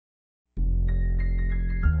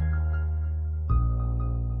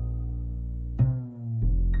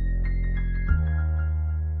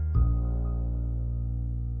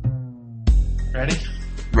Ready?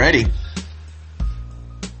 Ready.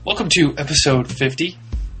 Welcome to episode 50,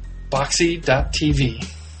 Boxy.tv.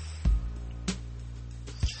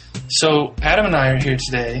 So, Adam and I are here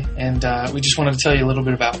today, and we just wanted to tell you a little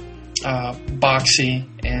bit about Boxy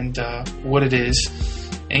and what it is.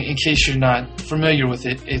 In case you're not familiar with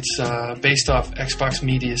it, it's based off Xbox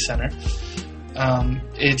Media Center.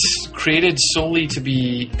 It's created solely to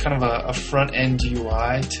be kind of a front-end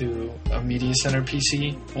UI to a Media Center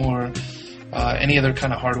PC or any other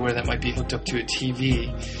kind of hardware that might be hooked up to a TV.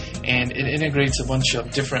 And it integrates a bunch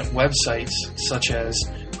of different websites such as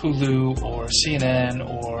Hulu or CNN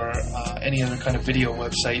or any other kind of video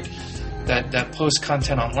website that posts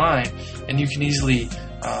content online, and you can easily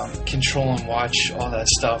control and watch all that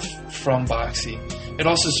stuff from Boxy. It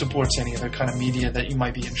also supports any other kind of media that you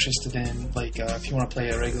might be interested in, like if you want to play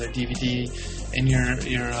a regular DVD in your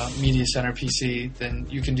Media Center PC, then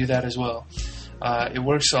you can do that as well. It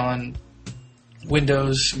works on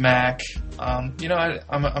Windows, Mac. I'm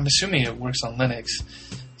assuming it works on Linux,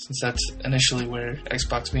 since that's initially where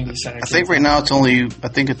Xbox Media Center came I think right now it's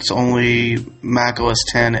only Mac OS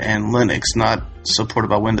X and Linux, not supported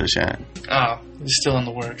by Windows yet. It's still in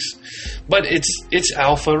the works, but it's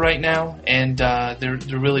alpha right now, and they're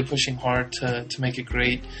really pushing hard to make it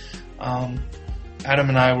great. Adam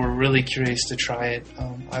and I were really curious to try it.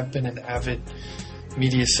 I've been an avid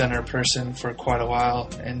Media Center person for quite a while,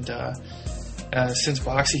 and since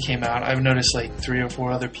Boxy came out, I've noticed like 3 or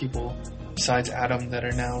 4 other people besides Adam that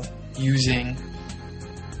are now using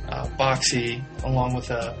Boxy along with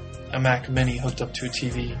a Mac Mini hooked up to a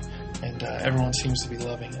TV, and everyone seems to be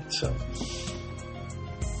loving it. So,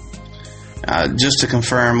 just to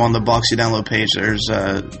confirm, on the Boxy download page,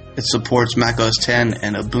 it supports Mac OS X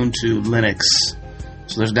and Ubuntu Linux.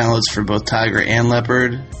 So there's downloads for both Tiger and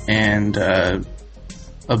Leopard, and Ubuntu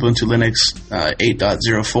Linux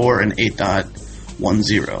 8.04 and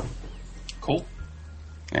 8.10. Cool.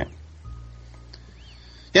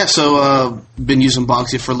 Yeah, so been using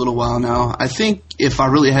Boxy for a little while now. I think if I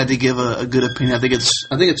really had to give a good opinion, I think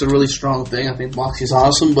it's a really strong thing. I think Boxy's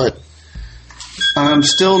awesome, but I'm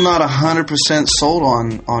still not 100% sold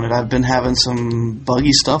on it. I've been having some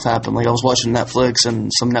buggy stuff happen. Like I was watching Netflix, and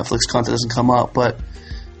some Netflix content doesn't come up, but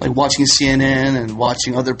like watching CNN and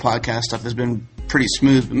watching other podcast stuff has been pretty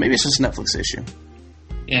smooth. But maybe it's just a Netflix issue.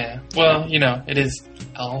 Yeah, well, it is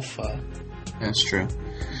alpha. That's true.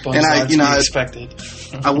 And I expected.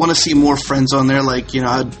 I want to see more friends on there. Like,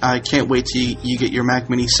 I can't wait till you get your Mac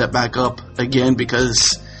Mini set back up again,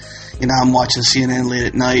 because, I'm watching CNN late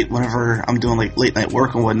at night whenever I'm doing like late night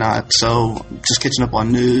work and whatnot. So just catching up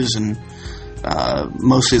on news, and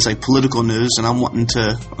mostly it's like political news, and I'm wanting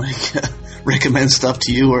to like recommend stuff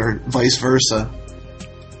to you or vice versa.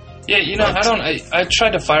 Yeah, I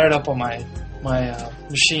tried to fire it up on my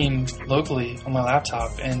machine locally on my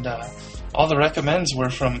laptop, and all the recommends were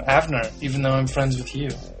from Avner, even though I'm friends with you.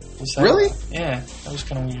 Really? Yeah, that was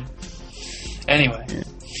kind of weird. Anyway.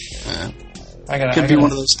 Yeah. Could be one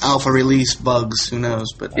of those alpha release bugs, who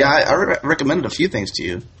knows. But yeah, I recommended a few things to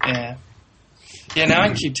you. Yeah. Yeah, now I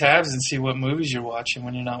can keep tabs and see what movies you're watching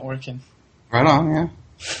when you're not working. Right on,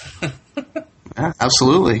 yeah. Yeah,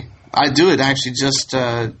 absolutely. I do it actually just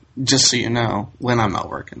so you know, when I'm not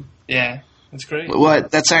working. Yeah, that's great. Well,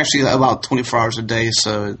 that's actually about 24 hours a day,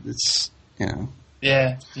 so it's, Yeah.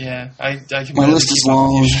 I can my list is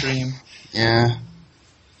long. Your stream. Yeah.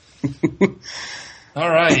 All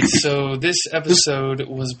right, so this episode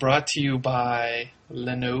was brought to you by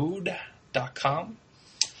Linode.com.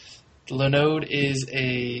 Linode is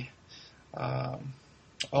a... I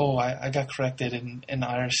got corrected in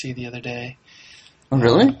IRC the other day. Oh,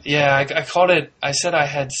 really? Yeah, I called it... I said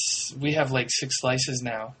we have like 6 slices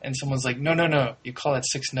now, and someone's like, no, you call it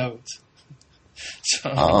 6 nodes.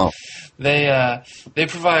 So they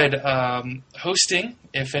provide hosting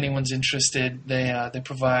if anyone's interested. They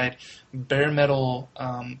provide bare metal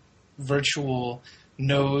virtual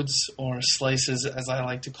nodes, or slices as I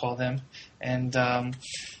like to call them, and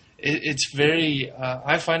it's very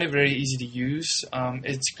I find it very easy to use.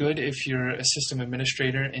 It's good if you're a system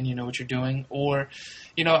administrator and you know what you're doing, or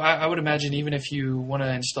I would imagine even if you want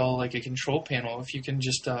to install like a control panel, if you can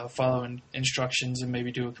just follow instructions and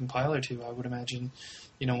maybe do a compile or two, I would imagine,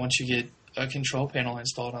 once you get a control panel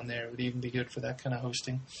installed on there, it would even be good for that kind of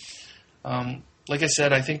hosting. Like I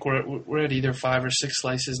said, I think we're at either 5 or 6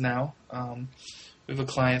 slices now. We have a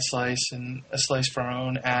client slice and a slice for our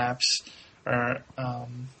own apps. Or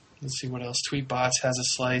let's see what else. Tweetbots has a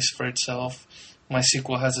slice for itself.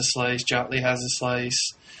 MySQL has a slice. Jotly has a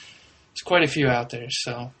slice. There's quite a few out there.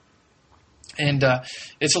 So, and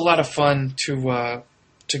it's a lot of fun to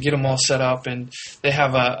to get them all set up, and they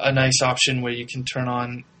have a nice option where you can turn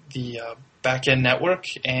on the back-end network,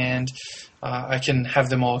 and I can have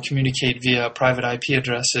them all communicate via private IP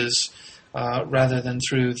addresses rather than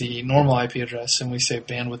through the normal IP address, and we save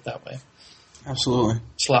bandwidth that way. Absolutely.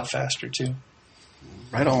 It's a lot faster, too.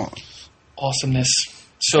 Right on. Awesomeness.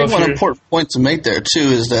 So I think one important point to make there, too,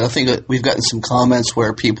 is that I think that we've gotten some comments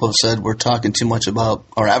where people have said we're talking too much about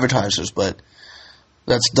our advertisers, but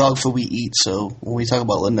that's dog food we eat. So when we talk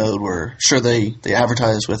about Linode, we're sure they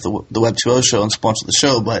advertise with the Web 2.0 show and sponsor the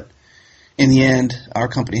show, but in the end, our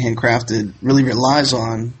company, Handcrafted, really relies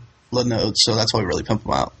on Linode, so that's why we really pimp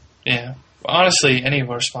them out. Yeah. Honestly, any of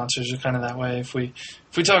our sponsors are kind of that way. If we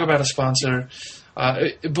talk about a sponsor,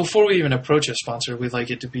 before we even approach a sponsor, we'd like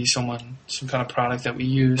it to be some kind of product that we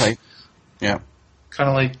use. Right. Yeah. Kind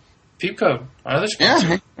of like Peepcode, our other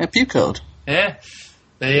sponsor. Yeah, Peepcode. Yeah.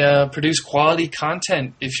 They produce quality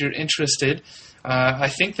content if you're interested. I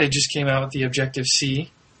think they just came out with the Objective-C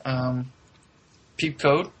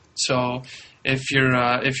Peepcode. So if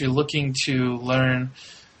you're looking to learn,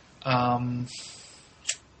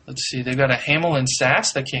 let's see, they've got a Hamel and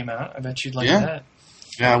SAS that came out. I bet you'd like that.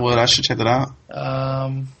 Yeah, I would. I should check that out.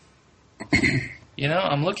 I'm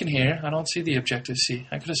looking here. I don't see the Objective-C.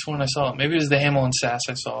 I could have sworn I saw it. Maybe it was the Hamel and SAS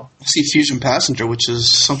I saw. I see Fusion Passenger, which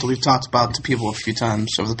is something we've talked about to people a few times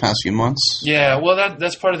over the past few months. Yeah, well,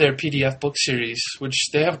 that's part of their PDF book series, which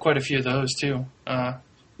they have quite a few of those, too.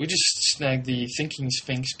 We just snagged the Thinking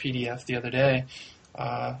Sphinx PDF the other day.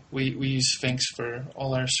 We use Sphinx for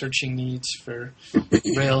all our searching needs for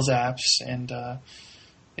Rails apps, and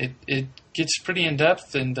it gets pretty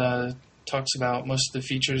in-depth and talks about most of the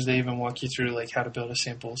features. They even walk you through like how to build a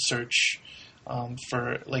sample search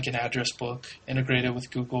for like an address book integrated with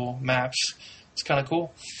Google Maps. It's kind of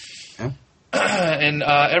cool. Yeah. And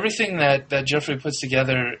everything that Jeffrey puts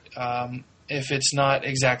together, if it's not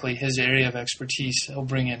exactly his area of expertise, he'll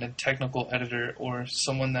bring in a technical editor or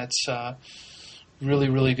someone that's really,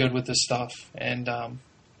 really good with this stuff, and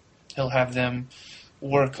he'll have them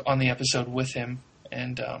work on the episode with him.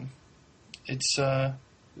 And it's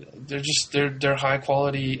they're high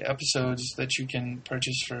quality episodes that you can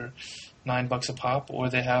purchase for $9 a pop, or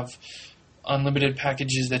they have unlimited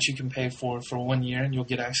packages that you can pay for 1 year, and you'll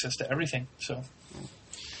get access to everything. So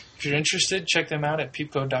if you're interested, check them out at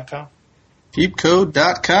peepcode.com.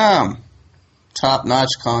 Peepcode.com. Top-notch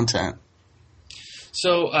content.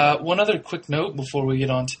 So one other quick note before we get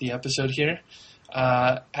on to the episode here.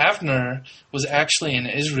 Avner was actually in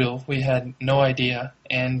Israel. We had no idea,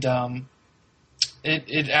 and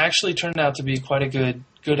it actually turned out to be quite a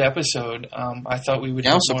good episode. I thought we would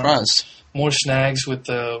have more snags with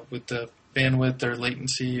the bandwidth or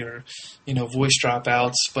latency or voice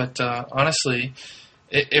dropouts, but honestly,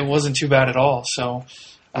 it wasn't too bad at all. So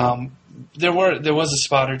there was a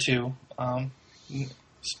spot or two,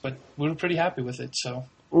 but we were pretty happy with it. So.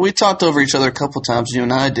 We talked over each other a couple times, you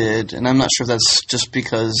and I did, and I'm not sure if that's just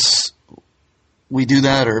because we do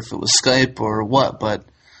that or if it was Skype or what, but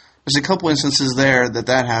there's a couple instances there that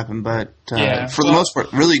happened, but for the most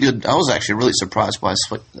part, really good. I was actually really surprised by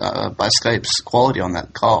Skype's quality on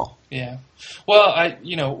that call. Yeah. Well,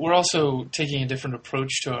 we're also taking a different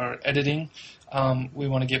approach to our editing. We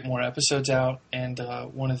want to get more episodes out, and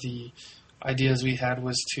one of the ideas we had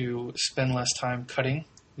was to spend less time cutting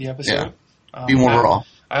the episode. Yeah. Be more raw.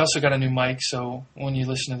 I also got a new mic, so when you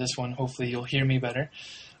listen to this one, hopefully you'll hear me better.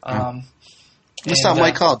 What's that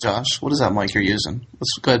mic called, Josh? What is that mic you're using?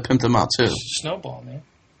 Let's go ahead and pimp them out, too. Snowball, man.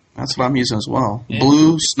 That's what I'm using as well. Yeah.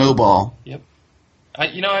 Blue Snowball. Yep. I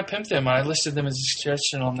pimped them. I listed them as a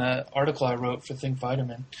suggestion on the article I wrote for Think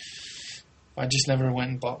Vitamin. I just never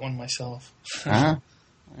went and bought one myself. Now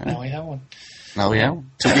we have one. Now we have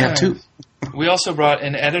one. So we have two. We also brought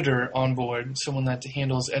an editor on board, someone that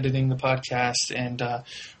handles editing the podcast and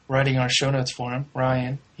writing our show notes for him,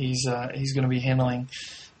 Ryan. He's going to be handling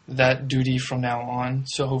that duty from now on.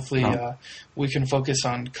 So hopefully we can focus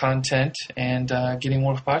on content and getting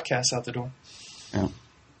more podcasts out the door. Yeah.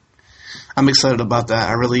 I'm excited about that.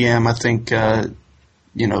 I really am. I think,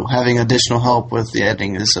 having additional help with the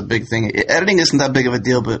editing is a big thing. Editing isn't that big of a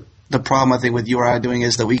deal, but the problem I think with you or I doing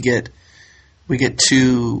is that we get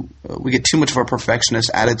too much of a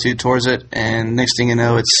perfectionist attitude towards it, and next thing you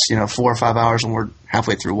know, it's 4 or 5 hours and we're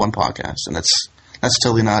halfway through one podcast, and that's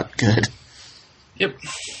totally not good. Yep.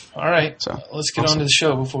 All right. So let's get on to the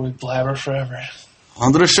show before we blabber forever.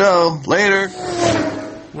 On to the show. Later.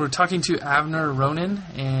 We're talking to Avner Ronen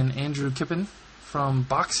and Andrew Kippen from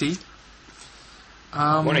Boxee.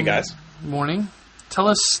 Morning, guys. Morning. Tell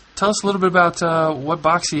us a little bit about what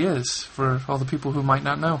Boxee is for all the people who might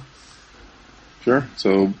not know. Sure.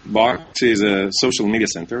 So Boxy is a social media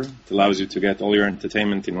center. It allows you to get all your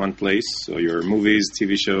entertainment in one place. So your movies,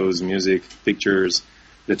 TV shows, music, pictures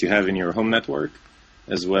that you have in your home network,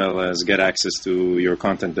 as well as get access to your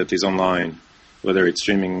content that is online, whether it's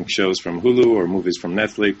streaming shows from Hulu or movies from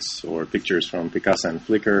Netflix or pictures from Picasa and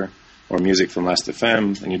Flickr or music from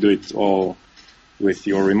Last.fm. And you do it all with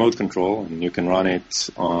your remote control, and you can run it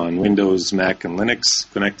on Windows, Mac, and Linux,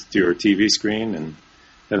 connected to your TV screen, and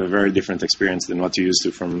have a very different experience than what you used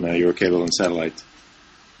to from your cable and satellite.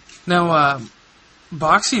 Now,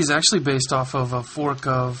 Boxy is actually based off of a fork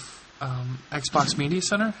of Xbox Media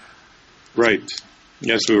Center? Right.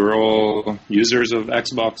 Yes, we were all users of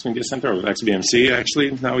Xbox Media Center, of XBMC,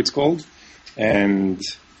 actually, now it's called. And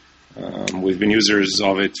we've been users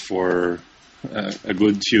of it for a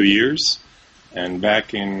good few years. And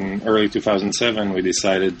back in early 2007, we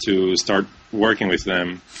decided to start working with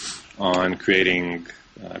them on creating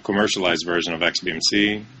a commercialized version of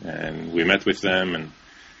XBMC, and we met with them and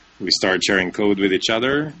we started sharing code with each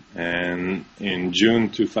other. And in June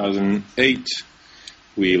 2008,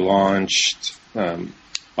 we launched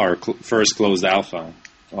our first closed alpha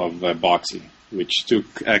of Boxy, which took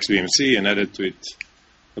XBMC and added to it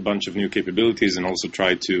a bunch of new capabilities and also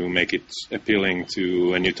tried to make it appealing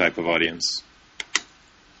to a new type of audience.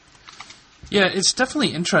 Yeah, it's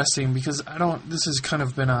definitely interesting because this has kind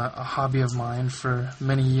of been a hobby of mine for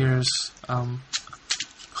many years,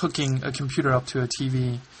 hooking a computer up to a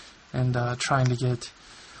TV and trying to get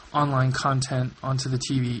online content onto the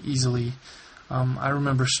TV easily. I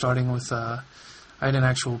remember starting with, I had an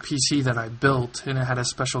actual PC that I built, and it had a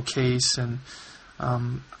special case, and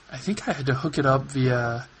I think I had to hook it up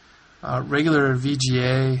via regular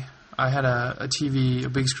VGA. I had a TV, a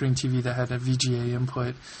big screen TV that had a VGA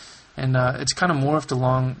input. And it's kind of morphed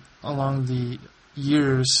along the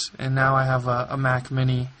years, and now I have a Mac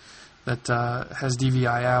Mini that has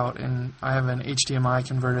DVI out, and I have an HDMI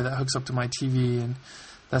converter that hooks up to my TV, and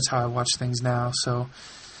that's how I watch things now. So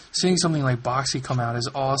seeing something like Boxy come out is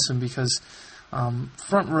awesome because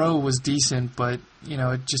Front Row was decent, but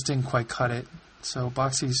it just didn't quite cut it. So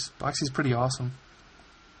Boxy's pretty awesome.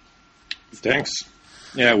 Thanks.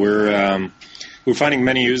 Yeah, we're finding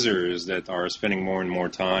many users that are spending more and more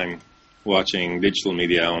time watching digital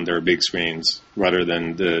media on their big screens rather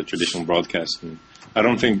than the traditional broadcast. And I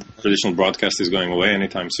don't think traditional broadcast is going away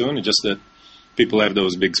anytime soon. It's just that people have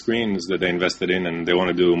those big screens that they invested in and they want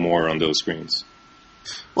to do more on those screens.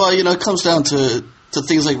 Well, it comes down to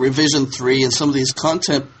things like Revision 3 and some of these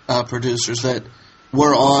content producers that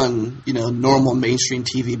were on, normal mainstream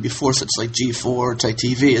TV before, such like G4, Tech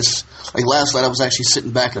TV. It's like last night I was actually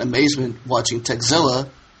sitting back in amazement watching Techzilla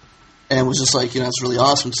and was just like, it's really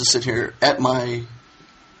awesome to sit here at my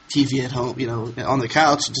TV at home, on the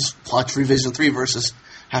couch and just watch Revision 3 versus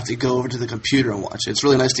have to go over to the computer and watch it. It's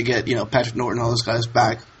really nice to get, Patrick Norton and all those guys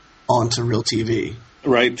back onto real TV.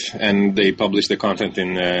 Right, and they publish the content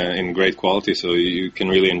in great quality, so you can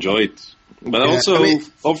really enjoy it. But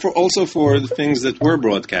also for the things that were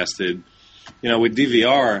broadcasted, with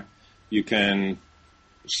DVR, you can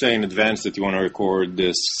say in advance that you want to record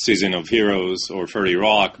this season of Heroes or 30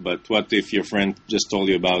 Rock, but what if your friend just told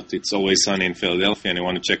you about It's Always Sunny in Philadelphia and you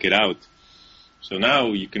want to check it out? So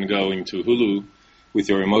now you can go into Hulu with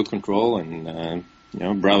your remote control and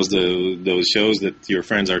browse those shows that your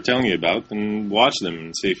friends are telling you about and watch them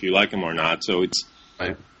and see if you like them or not. So it's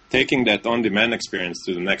taking that on-demand experience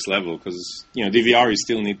to the next level because, DVR, you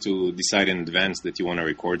still need to decide in advance that you want to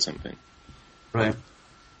record something. Right.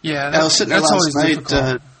 Yeah, I was sitting there last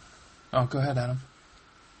night. Go ahead, Adam.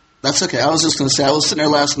 That's okay. I was just going to say, I was sitting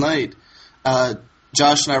there last night.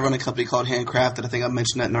 Josh and I run a company called Handcrafted. I think I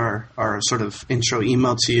mentioned that in our sort of intro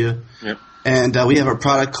email to you. Yep. And we have a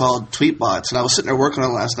product called Tweetbots. And I was sitting there working on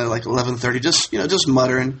it last night at like 11:30, just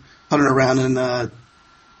muttering, puttering around and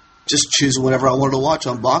just choosing whatever I wanted to watch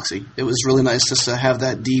on Boxy. It was really nice just to have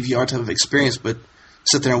that DVR type of experience, but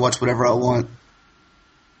sit there and watch whatever I want.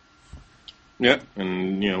 Yeah,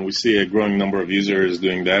 and we see a growing number of users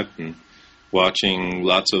doing that and watching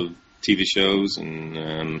lots of TV shows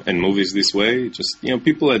and movies this way. Just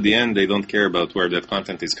people at the end, they don't care about where that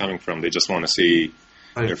content is coming from. They just want to see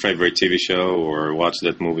their favorite TV show or watch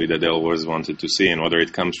that movie that they always wanted to see. And whether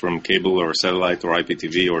it comes from cable or satellite or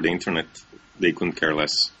IPTV or the internet, they couldn't care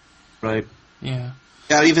less. Right. Yeah.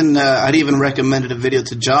 I'd even recommended a video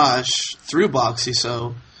to Josh through Boxy,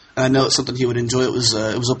 so. And I know it's something he would enjoy. It was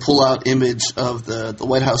a pull-out image of the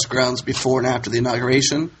White House grounds before and after the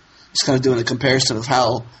inauguration. Just kind of doing a comparison of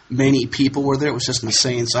how many people were there. It was just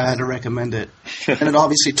insane, so I had to recommend it. And it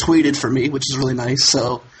obviously tweeted for me, which is really nice.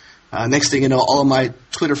 So next thing you know, all of my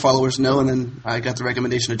Twitter followers know, and then I got the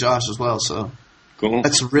recommendation of Josh as well. So Cool.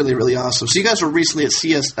 That's really, really awesome. So you guys were recently at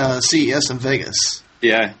CES in Vegas.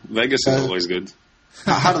 Yeah, Vegas is always good.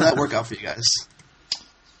 How did that work out for you guys?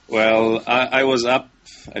 Well, I was up,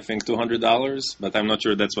 I think, $200, but I'm not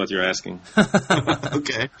sure that's what you're asking.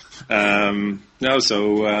 Okay.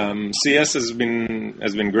 CES has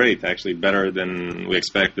been great, actually, better than we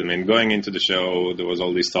expected. I mean, going into the show, there was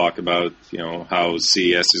all this talk about, how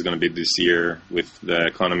CES is going to be this year with the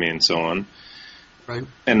economy and so on. Right.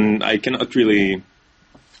 And I cannot really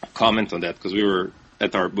comment on that because we were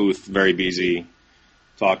at our booth very busy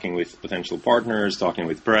talking with potential partners, talking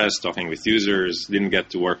with press, talking with users. Didn't get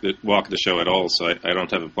to walk the show at all, so I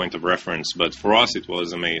don't have a point of reference. But for us, it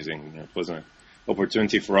was amazing. It was an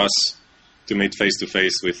opportunity for us to meet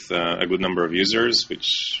face-to-face with a good number of users,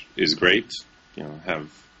 which is great.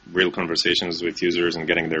 Have real conversations with users and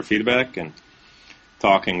getting their feedback, and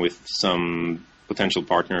talking with some potential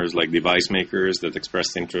partners like device makers that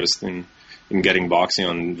expressed interest in getting Boxee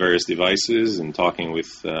on various devices, and talking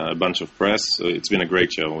with a bunch of press. So it's been a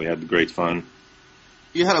great show. We had great fun.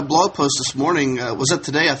 You had a blog post this morning, was that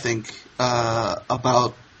today, I think,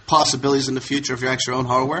 about possibilities in the future of your actual own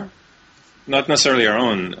hardware? Not necessarily our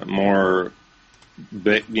own, more,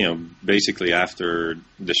 basically after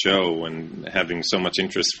the show and having so much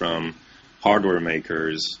interest from hardware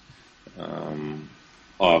makers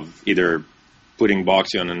of either putting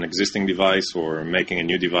Boxee on an existing device or making a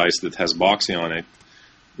new device that has Boxee on it,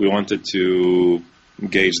 we wanted to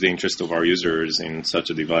gauge the interest of our users in such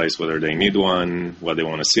a device, whether they need one, what they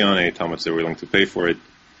want to see on it, how much they're willing to pay for it.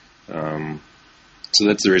 So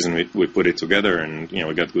that's the reason we put it together, and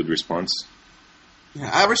we got good response. Yeah,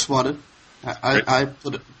 I responded. I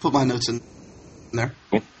put my notes in there.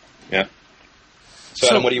 Cool. Yeah. So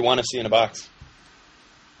Adam, what do you want to see in a box?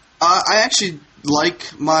 I actually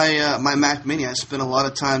like my my Mac Mini. I spent a lot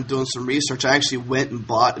of time doing some research. I actually went and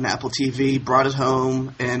bought an Apple TV, brought it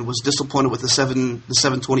home, and was disappointed with the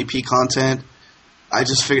 720p content. I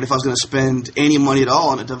just figured if I was going to spend any money at all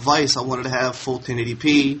on a device, I wanted to have full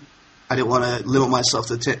 1080p. I didn't want to limit myself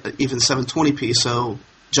to even 720p. So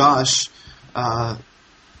Josh,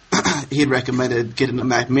 he had recommended getting a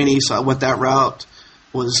Mac Mini, so I went that route.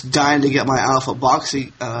 Was dying to get my Alpha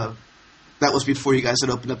Boxee. That was before you guys had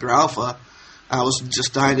opened up your Alpha. I was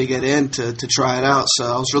just dying to get in to try it out, so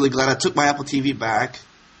I was really glad I took my Apple TV back,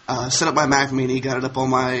 set up my Mac Mini, got it up on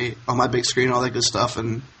my big screen, all that good stuff,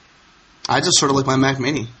 and I just sort of like my Mac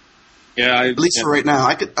Mini. Yeah, at least for right now.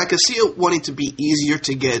 I could see it wanting to be easier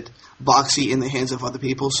to get Boxee in the hands of other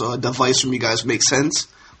people, so a device from you guys makes sense,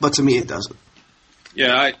 but to me it doesn't.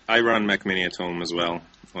 Yeah, I run Mac Mini at home as well.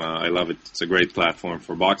 I love it. It's a great platform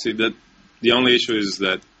for Boxee. The only issue is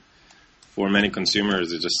that for many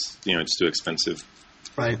consumers, it's just, it's too expensive.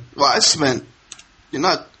 Right. Well, I spent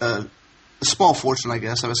a small fortune, I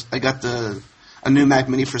guess. I got a new Mac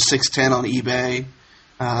Mini for $610 on eBay.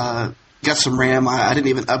 Got some RAM. I didn't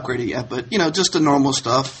even upgrade it yet, but just the normal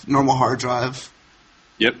stuff, normal hard drive.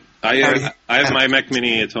 Yep. I have my Mac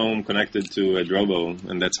Mini at home connected to a Drobo,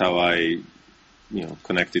 and that's how I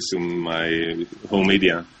connect it to my home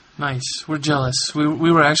media. Nice. We're jealous.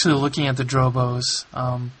 We were actually looking at the Drobos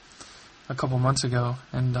a couple months ago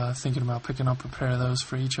and thinking about picking up a pair of those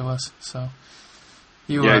for each of us. So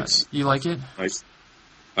you like it?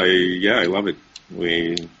 I love it.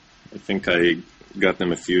 I think I got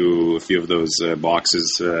them a few of those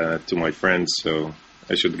boxes to my friends, so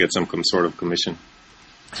I should get some sort of commission.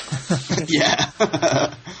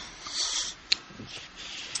 Yeah.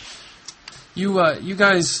 You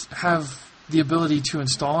guys have the ability to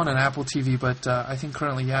install on an Apple TV, but I think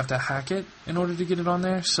currently you have to hack it in order to get it on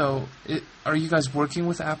there. So are you guys working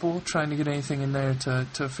with Apple, trying to get anything in there to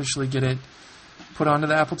officially get it put onto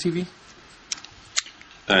the Apple TV?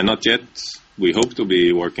 Not yet. We hope to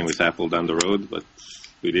be working with Apple down the road, but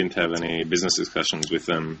we didn't have any business discussions with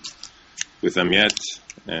them yet.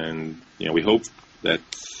 And we hope that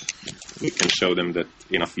we can show them that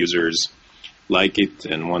enough users like it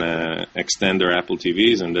and want to extend their Apple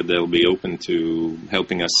TVs, and that they'll be open to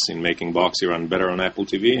helping us in making Boxee run better on Apple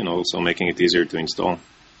TV and also making it easier to install.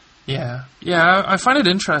 Yeah, I find it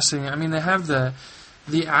interesting. I mean, they have the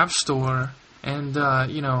App Store, and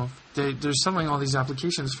they're selling all these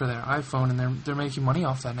applications for their iPhone, and they're making money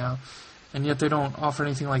off that now, and yet they don't offer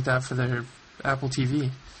anything like that for their Apple TV.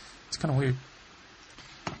 It's kind of weird.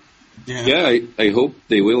 Yeah, I hope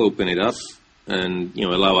they will open it up and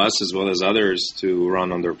allow us as well as others to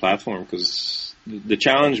run on their platform, because the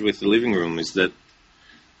challenge with the living room is that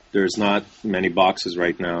there's not many boxes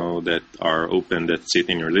right now that are open that sit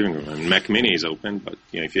in your living room. And Mac Mini is open, but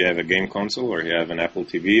if you have a game console or you have an Apple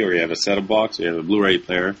TV or you have a set-top box or you have a Blu-ray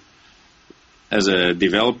player, as a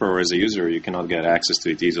developer or as a user, you cannot get access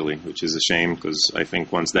to it easily, which is a shame because I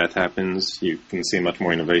think once that happens, you can see much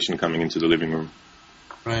more innovation coming into the living room.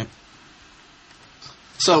 Right.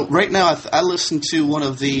 So right now, I listened to one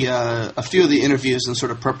of the a few of the interviews in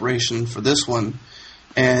sort of preparation for this one,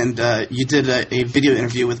 and you did a video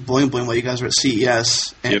interview with Boing Boing while you guys were at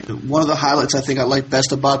CES. And Yep. One of the highlights I think I liked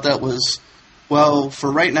best about that was, well,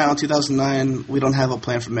 for right now in 2009, we don't have a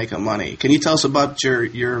plan for making money. Can you tell us about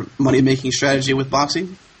your money making strategy with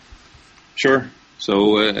Boxy? Sure.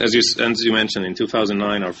 So as you mentioned, in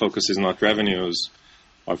 2009, our focus is not revenues.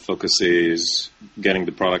 Our focus is getting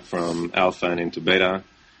the product from alpha and into beta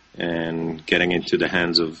and getting into the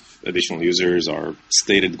hands of additional users. Our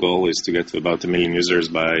stated goal is to get to about 1 million users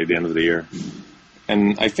by the end of the year.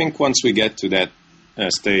 And I think once we get to that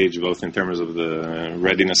stage, both in terms of the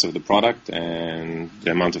readiness of the product and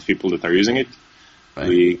the amount of people that are using it, Right.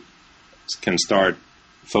 we can start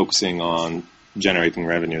focusing on generating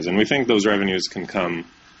revenues. And we think those revenues can come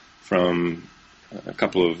from a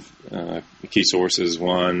couple of key sources.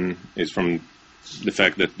 One is from the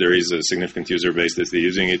fact that there is a significant user base that's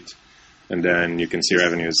using it, and then you can see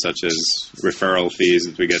revenues such as referral fees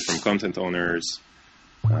that we get from content owners,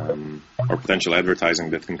 or potential advertising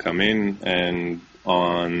that can come in. And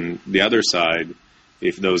on the other side,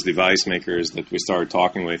 if those device makers that we start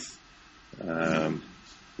talking with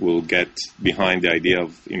will get behind the idea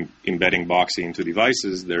of embedding Boxy into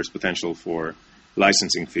devices, there's potential for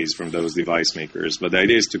licensing fees from those device makers. But the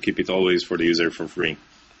idea is to keep it always for the user for free.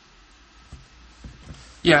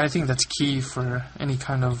 Yeah, I think that's key for any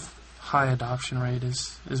kind of high adoption rate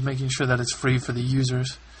is making sure that it's free for the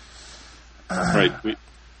users. Right.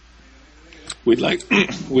 We'd like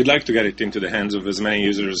to get it into the hands of as many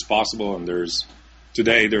users as possible, and there's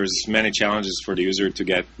many challenges for the user to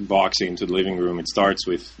get Boxy into the living room. It starts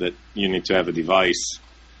with that you need to have a device,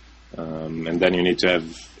 and then you need to have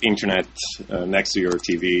internet next to your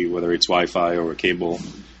TV, whether it's Wi-Fi or cable.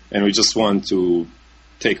 And we just want to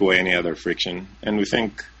take away any other friction. And we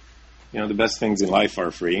think, the best things in life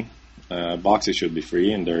are free. Boxy should be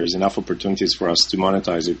free, and there's enough opportunities for us to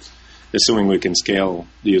monetize it, assuming we can scale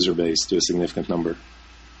the user base to a significant number.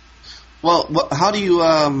 Well, how do you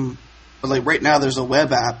like right now? There's a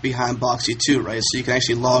web app behind Boxy too, right? So you can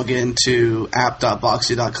actually log into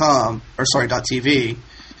app.boxy.com or .tv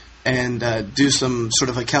and do some sort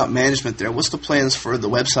of account management there. What's the plans for the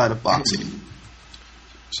website of Boxy?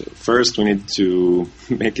 So first, we need to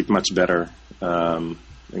make it much better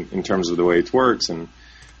in terms of the way it works, and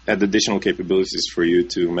add additional capabilities for you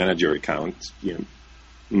to manage your account.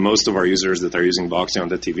 Most of our users that are using Boxy on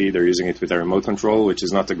the TV, they're using it with a remote control, which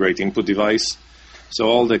is not a great input device. So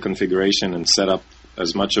all the configuration and setup,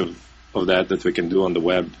 as much of that we can do on the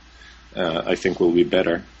web, I think will be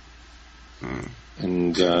better.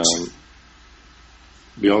 And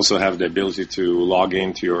we also have the ability to log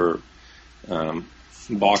into your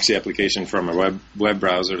Boxy application from a web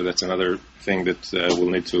browser. That's another thing that we'll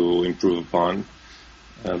need to improve upon.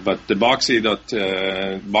 But the Boxy.tv,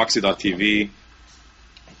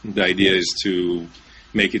 the idea is to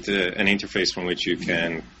make it an interface from which you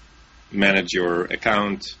can manage your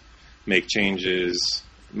account, make changes.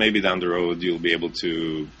 Maybe down the road you'll be able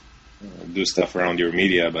to do stuff around your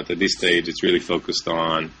media, but at this stage it's really focused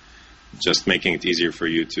on just making it easier for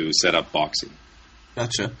you to set up Boxy.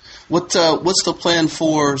 Gotcha. What's the plan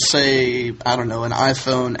for, say, I don't know, an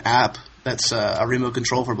iPhone app that's a remote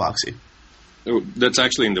control for Boxy? That's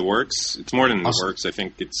actually in the works. It's more than in the works. I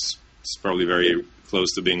think it's probably very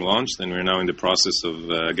close to being launched, and we're now in the process of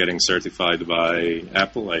getting certified by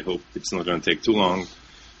Apple. I hope it's not going to take too long,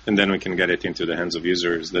 and then we can get it into the hands of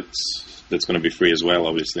users. That's going to be free as well,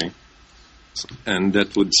 obviously. And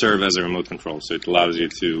that would serve as a remote control, so it allows you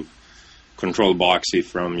to control Boxy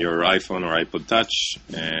from your iPhone or iPod Touch,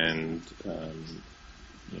 and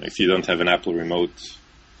if you don't have an Apple remote,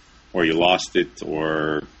 or you lost it,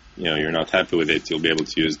 or you're not happy with it, you'll be able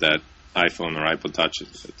to use that iPhone or iPod Touch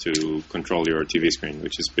to control your TV screen,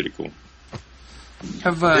 which is pretty cool.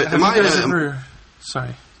 Have you guys ever...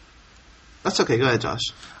 Sorry. That's okay. Go ahead,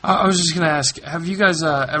 Josh. I was just going to ask, have you guys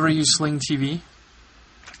ever used Sling TV?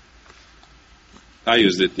 I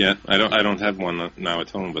used it, yeah. I don't have one now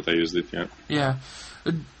at home, but I used it, yeah. Yeah.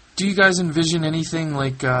 Do you guys envision anything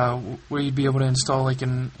like where you'd be able to install like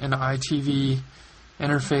an iTV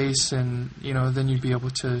interface, and then you'd be able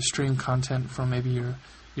to stream content from maybe your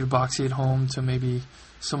Boxy at home to maybe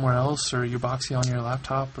somewhere else, or your Boxy on your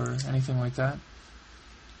laptop, or anything like that?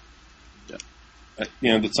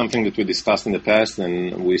 Yeah. That's something that we discussed in the past,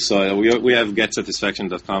 and we saw we have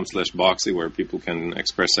getsatisfaction.com/Boxy where people can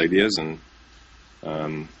express ideas, and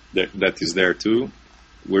that is there too.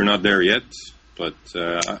 We're not there yet. But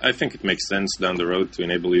I think it makes sense down the road to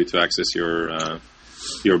enable you to access your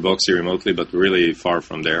Boxy remotely, but really far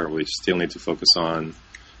from there. We still need to focus on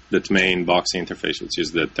that main Boxy interface, which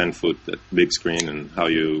is the 10-foot, that big screen, and how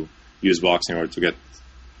you use Boxy in order to get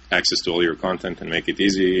access to all your content and make it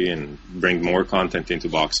easy and bring more content into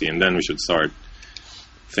Boxy. And then we should start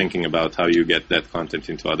thinking about how you get that content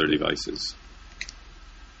into other devices.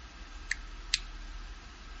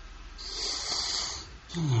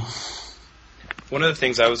 One of the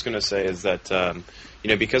things I was going to say is that,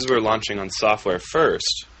 because we're launching on software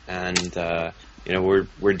first, and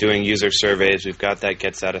we're doing user surveys, we've got that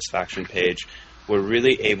Get Satisfaction page, we're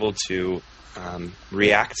really able to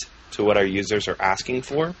react to what our users are asking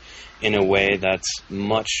for in a way that's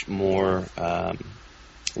much more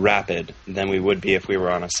rapid than we would be if we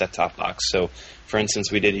were on a set-top box. So, for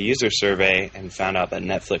instance, we did a user survey and found out that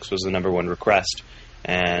Netflix was the number one request,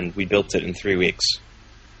 and we built it in 3 weeks.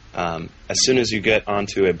 As soon as you get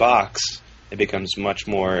onto a box, it becomes much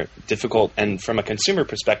more difficult. And from a consumer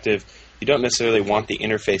perspective, you don't necessarily want the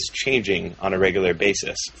interface changing on a regular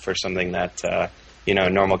basis for something that a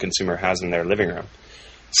normal consumer has in their living room.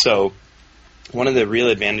 So one of the real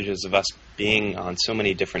advantages of us being on so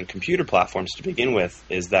many different computer platforms to begin with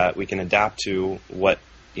is that we can adapt to what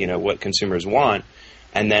consumers want.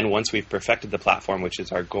 And then once we've perfected the platform, which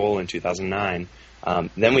is our goal in 2009,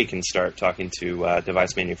 then we can start talking to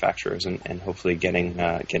device manufacturers and hopefully getting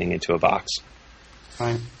into a box.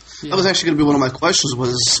 Right. Yeah. That was actually going to be one of my questions.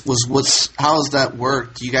 Was how does that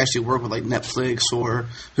work? Do you actually work with like Netflix or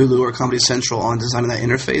Hulu or Comedy Central on designing that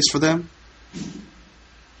interface for them?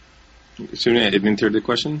 Excuse me, I didn't hear the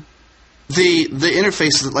question. The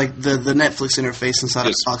interface, like the Netflix interface inside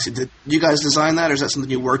Yes. of Boxy, did you guys design that, or is that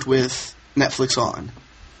something you worked with Netflix on?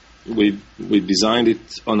 We designed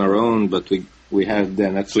it on our own, but we had the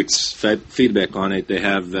Netflix feedback on it. They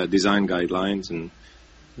have design guidelines, and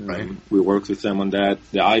we worked with them on that.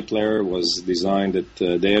 The iPlayer was designed that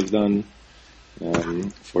they have done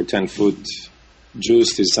for 10-foot.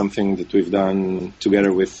 Juiced is something that we've done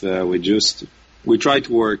together with Juiced. We try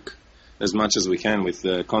to work as much as we can with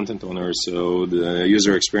the content owners, so the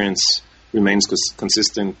user experience remains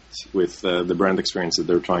consistent with the brand experience that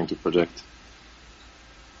they're trying to project.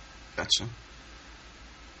 Gotcha.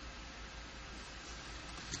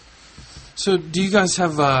 So, do you guys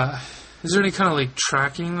have? Is there any kind of like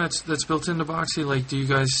tracking that's built into Boxy? Like, do you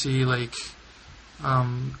guys see like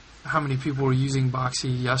how many people were using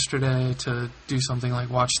Boxy yesterday to do something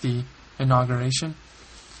like watch the inauguration?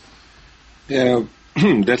 Yeah,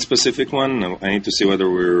 that specific one, I need to see whether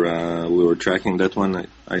we were tracking that one.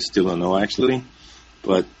 I still don't know actually,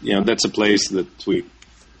 but that's a place that we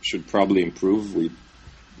should probably improve. We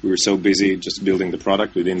were so busy just building the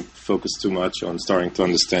product, we didn't focus too much on starting to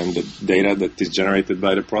understand the data that is generated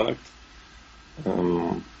by the product.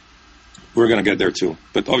 We're going to get there too.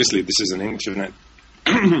 But obviously this is an internet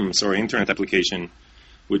application,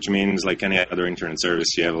 which means like any other internet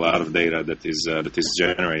service, you have a lot of data that is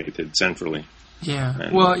generated centrally. Yeah.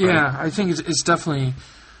 And, well, yeah, I think it's definitely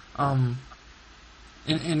an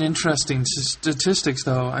interesting statistics,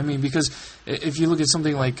 though. I mean, because if you look at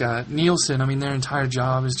something like Nielsen, I mean, their entire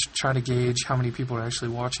job is to try to gauge how many people are actually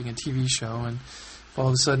watching a TV show, and if all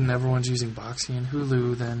of a sudden everyone's using Boxy and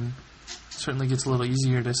Hulu, then it certainly gets a little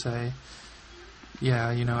easier to say, yeah,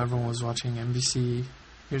 everyone was watching NBC,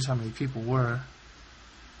 here's how many people were,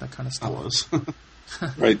 that kind of stuff.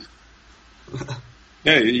 Right.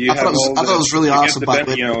 Yeah, I thought it was really awesome.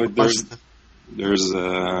 There's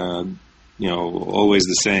always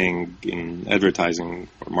the saying in advertising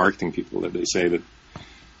or marketing people that they say that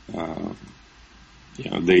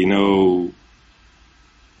they know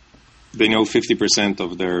 50%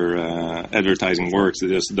 of their advertising works. They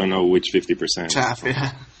just don't know which 50%. Chaff,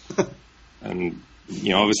 yeah. And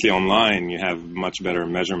obviously online you have much better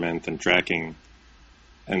measurement and tracking.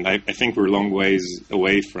 And I think we're a long ways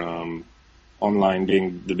away from online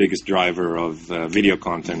being the biggest driver of video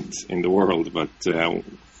content in the world, but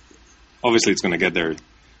obviously it's going to get there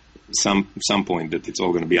some point that it's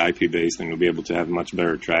all going to be IP based and you'll be able to have much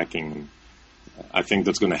better tracking. I think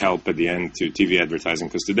that's going to help at the end to TV advertising,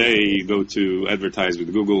 because today you go to advertise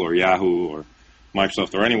with Google or Yahoo or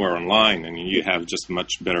Microsoft or anywhere online and you have just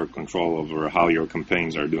much better control over how your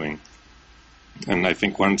campaigns are doing. And I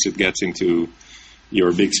think once it gets into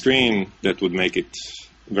your big screen, that would make it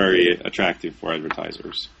very attractive for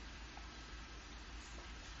advertisers.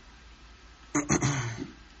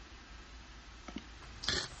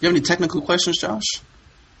 You have any technical questions, Josh?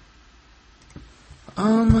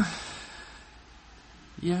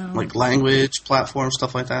 Yeah. Like language, platform,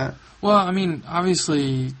 stuff like that? Well, I mean,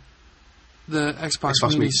 obviously, the Xbox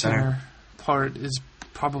Media Center part is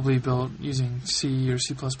probably built using C or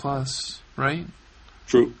C++, right?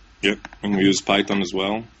 True. Yep. And we use Python as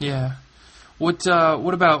well. Yeah. What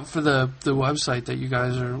about for the website that you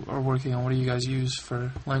guys are working on? What do you guys use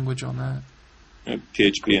for language on that?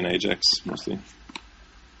 PHP and Ajax mostly.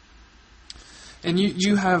 And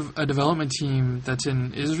you have a development team that's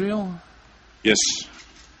in Israel? Yes.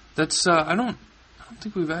 That's I don't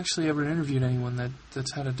think we've actually ever interviewed anyone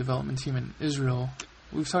that's had a development team in Israel.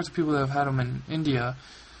 We've talked to people that have had them in India.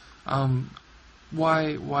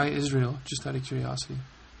 Why Israel? Just out of curiosity.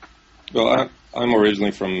 Well, I'm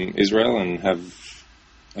originally from Israel and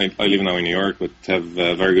I live now in New York, but have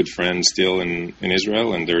very good friends still in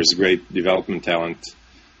Israel, and there's great development talent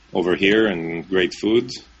over here and great food,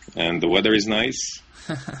 and the weather is nice,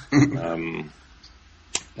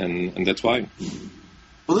 and that's why.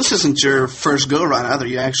 Well, this isn't your first go-around either.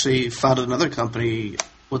 You actually founded another company.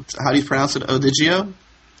 How do you pronounce it? Odigio?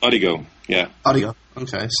 Odigo, yeah. Odigo.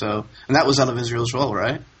 Okay, so and that was out of Israel as well,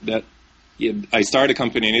 right? I started a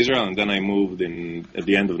company in Israel, and then I moved at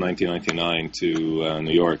the end of 1999 to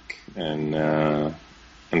New York and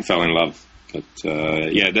fell in love. But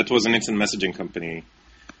that was an instant messaging company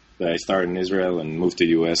that I started in Israel and moved to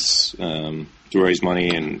the U.S. To raise money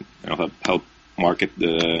and help market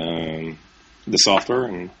the software.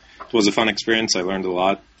 And it was a fun experience. I learned a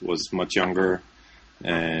lot. Was much younger,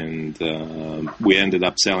 and we ended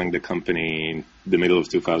up selling the company in the middle of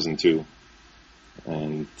 2002.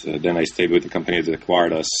 And then I stayed with the company that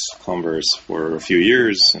acquired us, Converse, for a few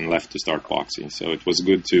years and left to start Boxy. So it was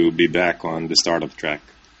good to be back on the startup track.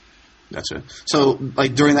 Gotcha. So,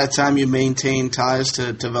 during that time, you maintained ties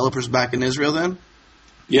to developers back in Israel then?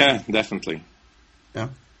 Yeah, definitely. Yeah.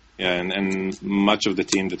 Yeah, and much of the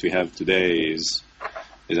team that we have today is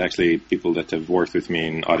actually people that have worked with me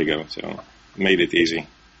in Odigo, so it made it easy.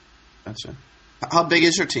 Gotcha. How big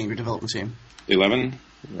is your team, your development team? 11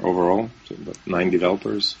 overall, so about 9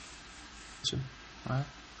 developers. Gotcha. Wow.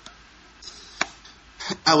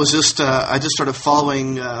 I just started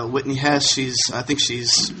following Whitney Hess. I think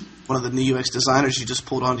she's one of the new UX designers you just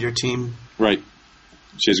pulled onto your team. Right.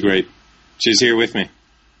 She's great. She's here with me.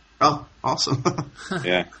 Oh, awesome.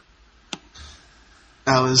 Yeah.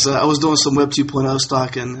 I was doing some Web 2.0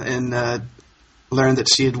 stock and learned that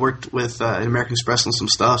she had worked with American Express on some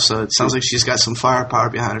stuff, so it sounds like she's got some firepower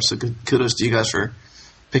behind her, so kudos to you guys for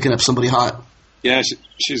picking up somebody hot. Yeah,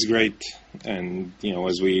 she's great. And,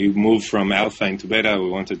 as we moved from alpha into beta, we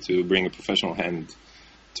wanted to bring a professional hand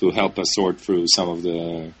to help us sort through some of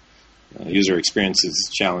the user experiences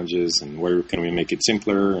challenges and where can we make it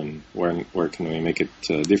simpler and where can we make it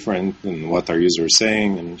different and what our users are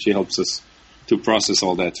saying. And she helps us to process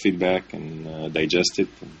all that feedback and digest it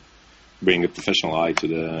and bring a professional eye to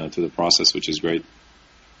the process, which is great.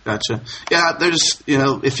 Gotcha. Yeah, there's,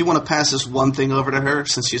 if you want to pass this one thing over to her,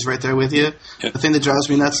 since she's right there with you, The thing that drives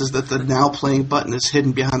me nuts is that the now playing button is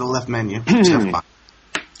hidden behind the left menu.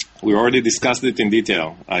 We already discussed it in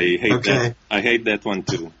detail. I hate that. I hate that one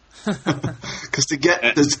too. Because to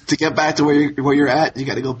get back to where you're at, you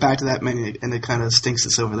got to go back to that menu, and it kind of stinks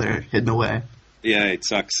it's over there, hidden away. Yeah, it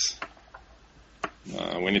sucks.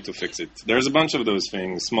 We need to fix it. There's a bunch of those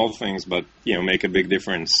things, small things, but make a big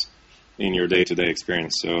difference in your day-to-day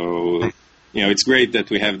experience. So, it's great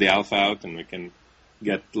that we have the alpha out and we can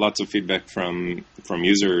get lots of feedback from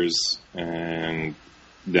users, and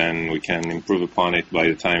then we can improve upon it by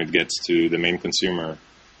the time it gets to the main consumer.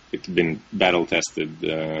 It's been battle tested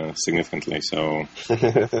significantly. So,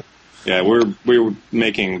 yeah, we're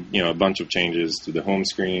making a bunch of changes to the home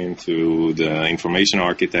screen, to the information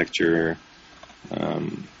architecture.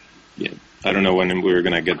 I don't know when we're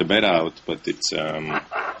going to get the beta out, but it's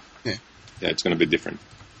it's going to be different.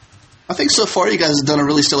 I think so far you guys have done a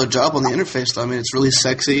really stellar job on the interface. I mean, it's really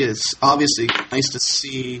sexy. It's obviously nice to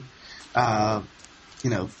see,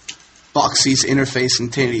 Boxy's interface in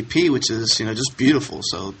 1080p, which is just beautiful.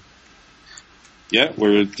 So, yeah,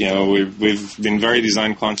 we've been very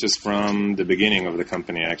design conscious from the beginning of the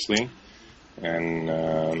company, actually,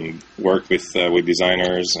 and worked with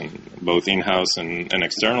designers and both in-house and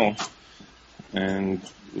external. And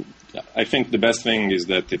I think the best thing is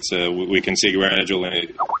that we can see gradual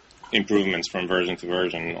improvements from version to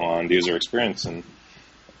version on the user experience, and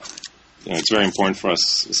it's very important for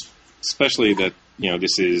us, especially that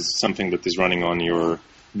this is something that is running on your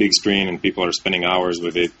big screen and people are spending hours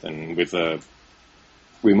with it, and with a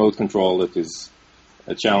remote control that is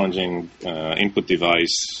a challenging input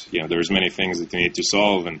device. There's many things that you need to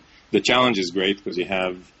solve, and the challenge is great because you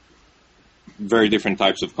have very different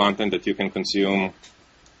types of content that you can consume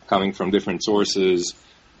coming from different sources.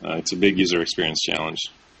 It's a big user experience challenge.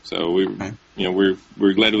 So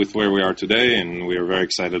we're glad with where we are today, and we are very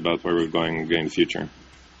excited about where we're going in the future.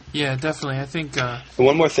 Yeah, definitely. I think.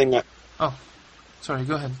 One more thing. Sorry.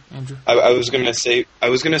 Go ahead, Andrew. I was going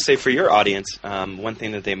to say for your audience, one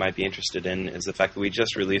thing that they might be interested in is the fact that we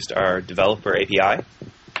just released our developer API,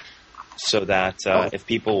 so that if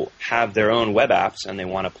people have their own web apps and they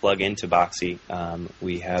want to plug into Boxy,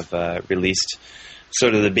 we have released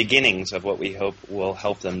sort of the beginnings of what we hope will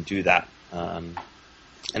help them do that.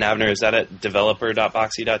 And Avner, is that at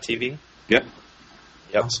developer.boxy.tv? Yep.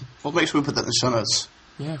 Awesome. Well, make sure we put that in the show notes.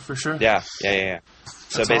 Yeah, for sure. Yeah. So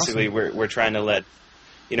That's basically, awesome. we're trying to let,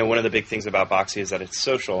 one of the big things about Boxy is that it's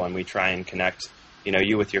social, and we try and connect,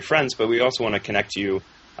 you with your friends, but we also want to connect you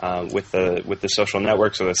with the social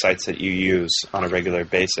networks or the sites that you use on a regular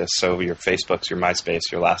basis. So your Facebooks, your MySpace,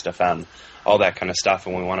 your Last.fm, all that kind of stuff,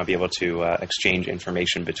 and we want to be able to exchange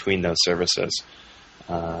information between those services.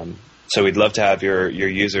 So we'd love to have your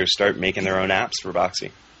users start making their own apps for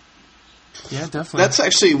Boxy. Yeah, definitely. That's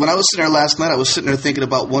actually, when I was sitting there last night, I was sitting there thinking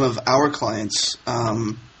about one of our clients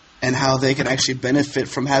and how they can actually benefit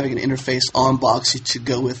from having an interface on Boxy to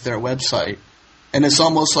go with their website. And it's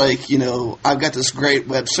almost like, I've got this great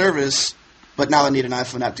web service, but now I need an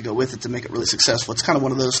iPhone app to go with it to make it really successful. It's kind of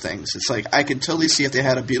one of those things. It's like I can totally see if they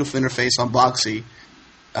had a beautiful interface on Boxy,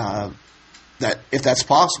 that if that's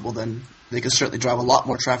possible, then they can certainly drive a lot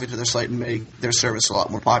more traffic to their site and make their service a lot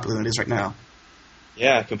more popular than it is right now.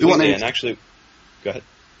 Yeah, completely. And actually, go ahead.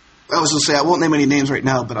 I was going to say, I won't name any names right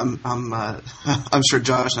now, but I'm sure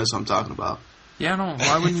Josh knows what I'm talking about. Yeah, no.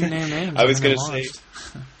 Why wouldn't you name names? I was going to say.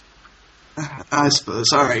 I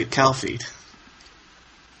suppose. All right, CalFeed.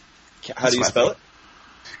 How do you spell it?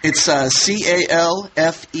 It's CalFeed.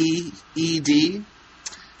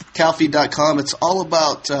 CalFeed.com. It's all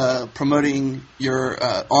about promoting your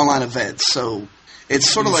online events. So it's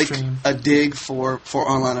sort of like a dig for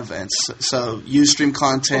online events. So Ustream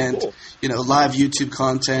content, live YouTube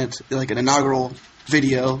content, like an inaugural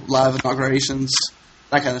video, live inaugurations,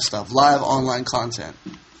 that kind of stuff. Live online content.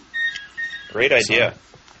 Great idea.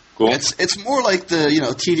 Cool. It's more like the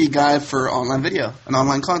TV guide for online video and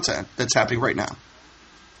online content that's happening right now.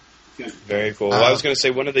 Very cool. Well, I was going to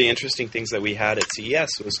say one of the interesting things that we had at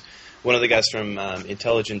CES was one of the guys from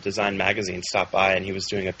Intelligent Design Magazine stopped by, and he was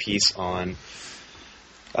doing a piece on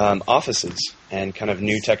offices and kind of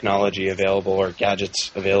new technology available or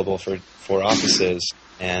gadgets available for offices.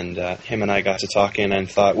 And him and I got to talking and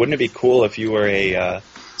thought, wouldn't it be cool if you were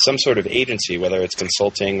some sort of agency, whether it's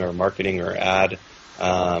consulting or marketing or ad,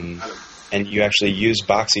 and you actually use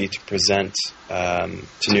Boxy to present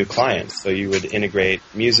to new clients. So you would integrate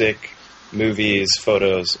music, movies,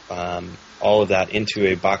 photos, all of that into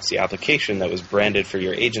a Boxy application that was branded for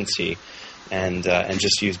your agency, and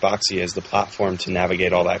just use Boxy as the platform to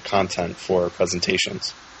navigate all that content for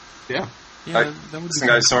presentations. Yeah. Yeah, that would be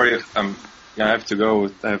guys, sorry, I have to go.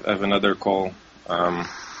 I have another call.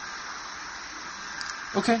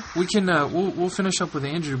 Okay, we can. We'll finish up with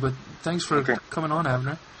Andrew, but thanks for coming on,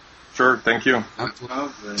 Avner. Sure, thank you. Thanks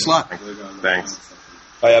a lot. Thanks.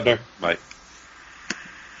 Bye, Abner. Bye.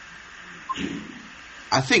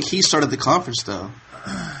 I think he started the conference, though.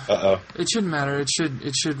 Uh-oh. It shouldn't matter. It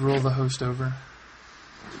should roll the host over.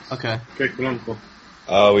 Okay. Cool.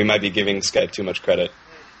 Oh, we might be giving Skype too much credit.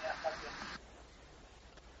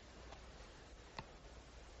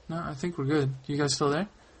 No, I think we're good. You guys still there?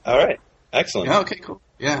 All right. Excellent. Yeah, okay, cool.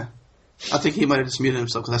 Yeah. I think he might have just muted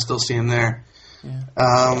himself because I still see him there.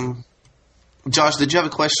 Yeah. Josh, did you have a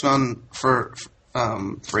question for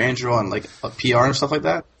Andrew on like PR and stuff like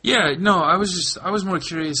that? Yeah, no, I was more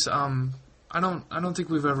curious. I don't think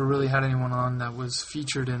we've ever really had anyone on that was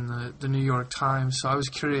featured in the New York Times. So I was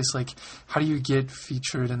curious, like, how do you get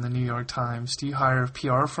featured in the New York Times? Do you hire a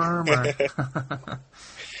PR firm or?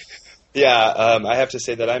 Yeah, I have to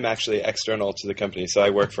say that I'm actually external to the company. So I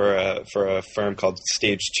work for a firm called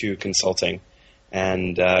Stage 2 Consulting,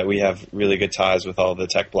 and we have really good ties with all the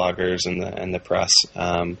tech bloggers and the press.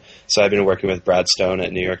 So I've been working with Brad Stone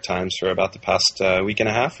at New York Times for about the past week and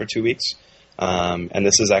a half or 2 weeks, and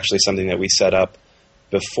this is actually something that we set up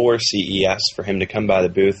before CES for him to come by the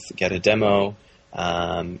booth, get a demo,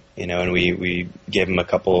 and we gave him a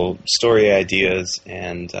couple story ideas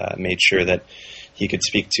and made sure that he could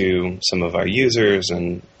speak to some of our users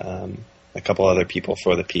and a couple other people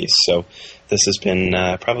for the piece. So this has been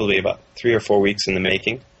probably about 3 or 4 weeks in the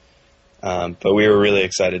making. But we were really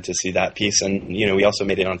excited to see that piece. And, we also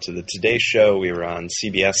made it onto the Today Show. We were on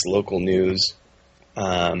CBS Local News.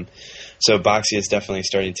 So Boxy is definitely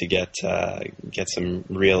starting to get some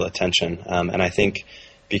real attention. And I think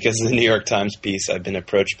because of the New York Times piece, I've been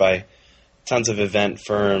approached by tons of event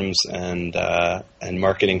firms and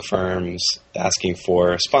marketing firms asking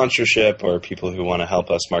for sponsorship or people who want to help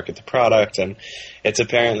us market the product. And it's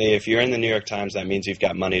apparently, if you're in the New York Times, that means you've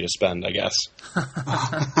got money to spend, I guess.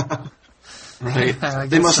 Right. Yeah,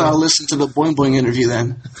 They must not listen to the Boing Boing interview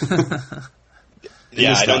then.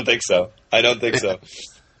 Yeah, I don't think so.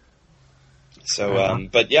 So,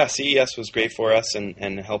 but yeah, CES was great for us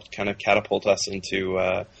and helped kind of catapult us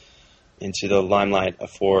into the limelight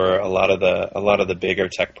for a lot of the bigger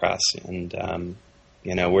tech press. And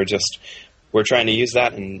we're trying to use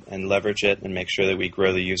that and leverage it and make sure that we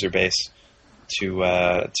grow the user base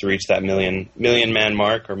to reach that million man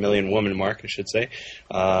mark, or million woman mark, I should say,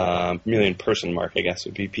 million person mark, I guess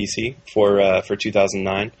would be PC for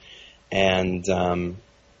 2009.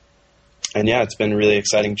 And yeah, it's been really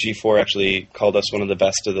exciting. G4 actually called us one of the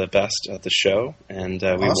best at the show, and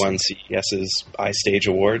we won CES's iStage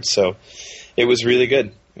Award. So it was really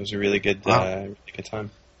good. It was a really good, really good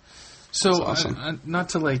time. So, awesome. Not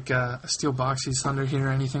to steal Boxy's thunder here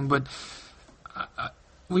or anything, but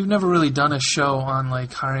we've never really done a show on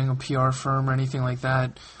like hiring a PR firm or anything like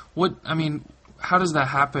that. How does that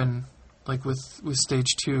happen? Like with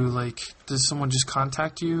Stage 2, like does someone just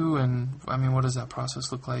contact you, and what does that process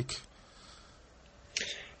look like?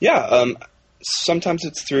 Yeah, sometimes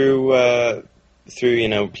it's through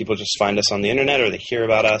people just find us on the internet or they hear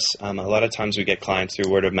about us. A lot of times we get clients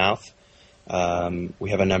through word of mouth. We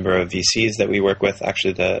have a number of VCs that we work with.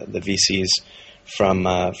 Actually, the VCs from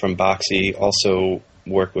Boxy also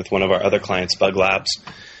work with one of our other clients, Bug Labs,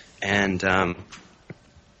 and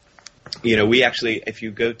we actually, if you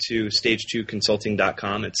go to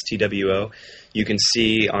stage2consulting.com, it's TWO, you can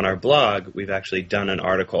see on our blog we've actually done an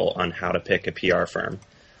article on how to pick a PR firm.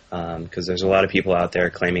 Because there's a lot of people out there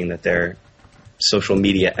claiming that they're social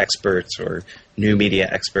media experts or new media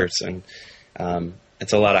experts, and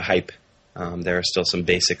it's a lot of hype. There are still some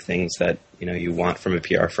basic things that you want from a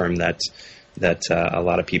PR firm that a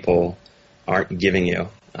lot of people aren't giving you.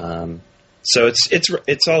 So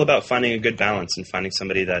it's all about finding a good balance and finding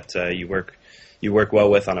somebody that you work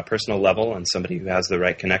well with on a personal level, and somebody who has the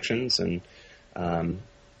right connections and can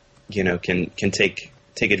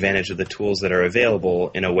take advantage of the tools that are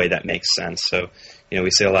available in a way that makes sense. So,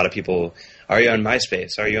 we say a lot of people, are you on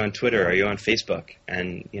MySpace? Are you on Twitter? Are you on Facebook?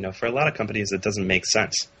 And, for a lot of companies, it doesn't make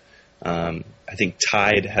sense. I think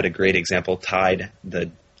Tide had a great example. Tide,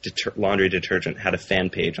 the laundry detergent, had a fan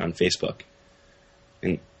page on Facebook.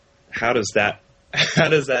 And how does that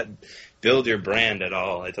build your brand at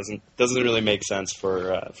all? It doesn't really make sense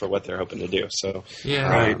for what they're hoping to do. So, yeah,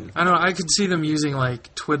 right. I don't know. I could see them using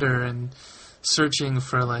like Twitter and searching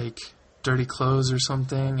for like dirty clothes or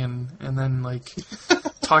something, and then like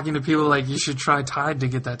talking to people like you should try Tide to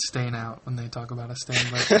get that stain out when they talk about a stain.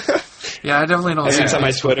 But yeah, I definitely don't see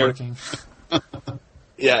Facebook working.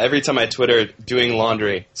 Yeah, every time I Twitter doing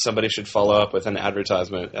laundry, somebody should follow up with an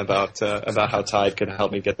advertisement about how Tide could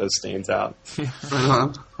help me get those stains out.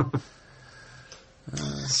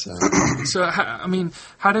 So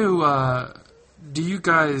how do you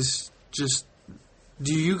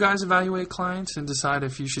guys evaluate clients and decide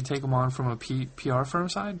if you should take them on from a PR firm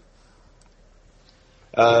side?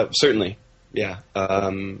 Certainly, yeah.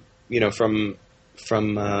 From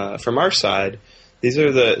our side, these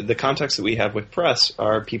are the contacts that we have with press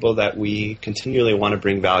are people that we continually want to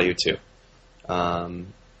bring value to,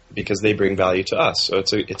 because they bring value to us. So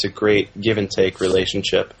it's a great give and take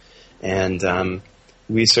relationship, and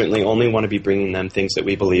we certainly only want to be bringing them things that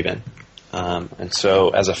we believe in. And so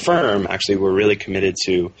as a firm, actually, we're really committed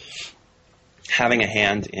to having a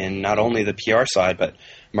hand in not only the PR side, but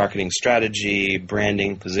marketing strategy,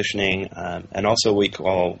 branding, positioning, and also what we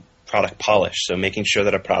call product polish. So making sure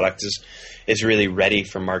that a product is really ready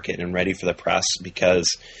for market and ready for the press, because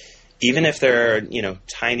even if there are,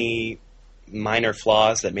 tiny minor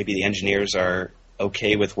flaws that maybe the engineers are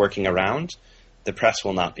okay with working around, the press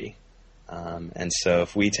will not be. And so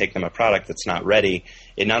if we take them a product that's not ready,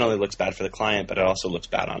 it not only looks bad for the client, but it also looks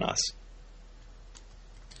bad on us.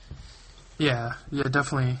 Yeah,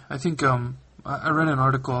 definitely. I think I read an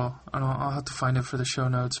article, I'll have to find it for the show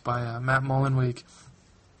notes, by Matt Mullenweg,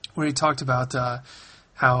 where he talked about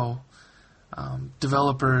how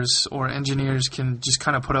developers or engineers can just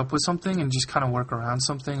kind of put up with something and just kind of work around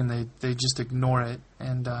something, and they just ignore it.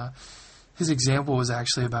 And his example was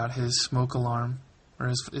actually about his smoke alarm, or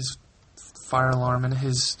his fire alarm in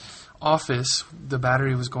his office. The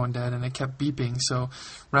battery was going dead and it kept beeping, so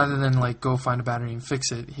rather than like go find a battery and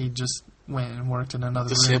fix it, he just went and worked in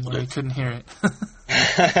another room where he couldn't hear it.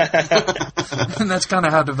 And that's kind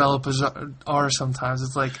of how developers are sometimes.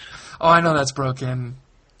 It's like, oh, I know that's broken,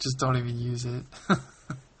 just don't even use it.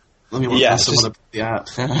 Let me work Yeah, on someone to the app.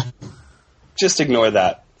 Just ignore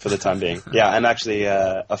that for the time being. Yeah, I'm actually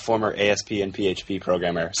a former ASP and PHP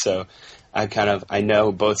programmer, so I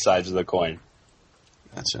know both sides of the coin.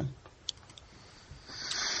 Gotcha.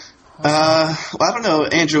 Well, I don't know,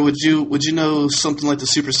 Andrew. Would you know something like the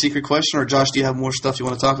super secret question, or Josh? Do you have more stuff you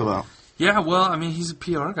want to talk about? Yeah, well, I mean, he's a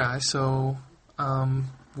PR guy, so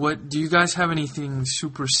what do you guys have anything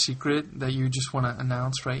super secret that you just want to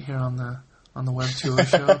announce right here on the Web 2.0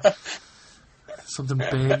 show? Something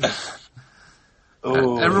big.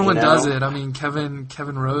 Oh, everyone does it. I mean, Kevin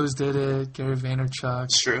Rose did it. Gary Vaynerchuk.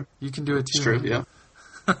 It's true. You can do it too. It's true. Yeah.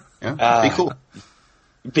 Yeah. Be cool.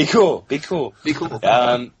 Be cool. Be cool. Be cool.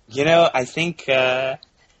 I think I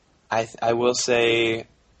will say,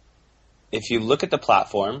 if you look at the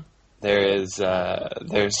platform, there's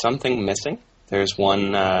something missing. There's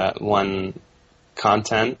one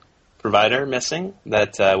content provider missing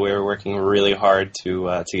that we're working really hard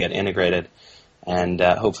to get integrated, and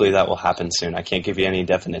hopefully that will happen soon. I can't give you any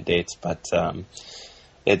definite dates, but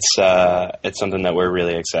it's something that we're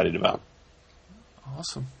really excited about.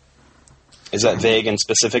 Awesome. Is that vague and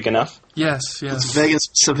specific enough? Yes. It's vague and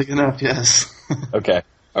specific enough, yes. Okay.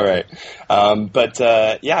 All right.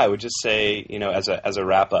 I would just say, as a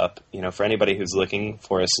wrap up, for anybody who's looking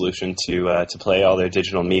for a solution to play all their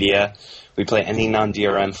digital media, we play any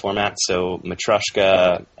non-DRM format. So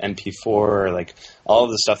Matryoshka, MP4, like all of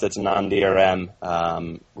the stuff that's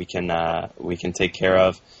non-DRM, we can take care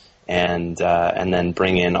of. And then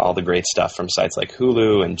bring in all the great stuff from sites like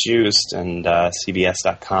Hulu and Juiced and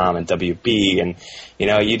CBS.com and WB, and you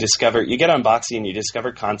get on Boxee and you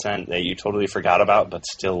discover content that you totally forgot about but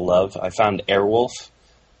still love. I found Airwolf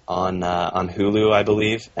on Hulu, I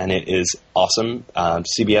believe, and it is awesome.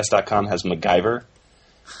 CBS.com has MacGyver,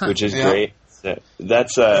 which is great. So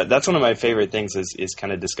that's one of my favorite things is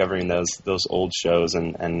kind of discovering those old shows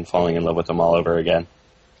and falling in love with them all over again.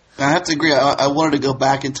 I have to agree. I wanted to go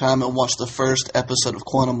back in time and watch the first episode of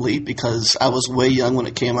Quantum Leap because I was way young when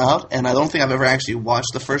it came out, and I don't think I've ever actually watched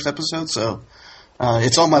the first episode, so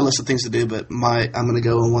it's on my list of things to do, but I'm going to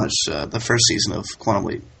go and watch the first season of Quantum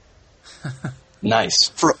Leap. Nice.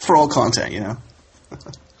 For all content,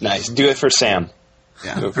 Nice. Do it for Sam.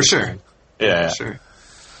 Yeah, for sure. Yeah. For sure.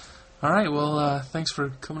 All right, well, thanks for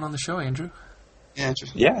coming on the show, Andrew.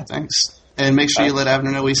 Yeah, thanks. And make sure you let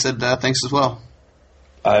Abner know we said thanks as well.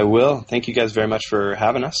 I will. Thank you guys very much for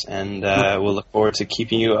having us, and we'll look forward to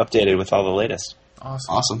keeping you updated with all the latest.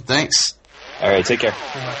 Awesome. Thanks. All right, take care.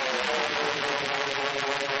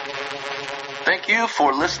 Thank you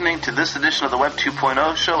for listening to this edition of the Web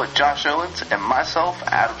 2.0 show with Josh Owens and myself,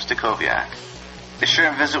 Adam Stacoviak. Be sure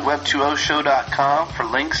and visit web20show.com for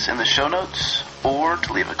links in the show notes or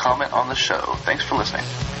to leave a comment on the show. Thanks for listening.